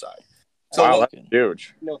non-union side. So wow, that's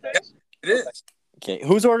huge. No thanks. It is. Okay,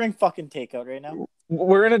 who's ordering fucking takeout right now?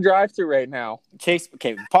 We're in a drive-thru right now. Chase,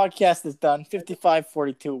 okay, podcast is done.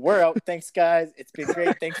 55:42. We're out. Thanks, guys. It's been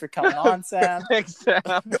great. Thanks for coming on, Sam. Thanks, Sam.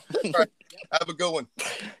 Right. Have a good one.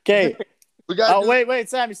 Okay. We got. Wait,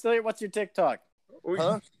 Sam, you still here? What's your TikTok?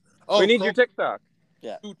 Huh? We need your TikTok.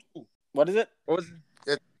 Yeah. Two. What is it? What was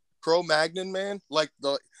it? Cro-Magnon man, like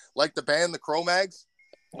the band, the Cro-Mags.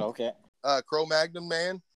 Okay. Cro-Magnon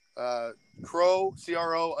man. Crow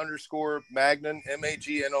CRO_Magnon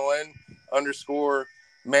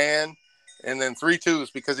MAGNON_man, and then 3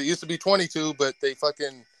 2s because it used to be 22, but they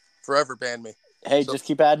fucking forever banned me. Hey, just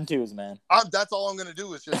keep adding 2s, man. That's all I'm gonna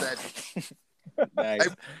do is just add. Nice.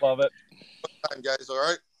 Love it. Time, guys. All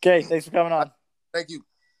right. Okay, thanks for coming on. Thank you.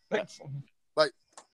 Thanks.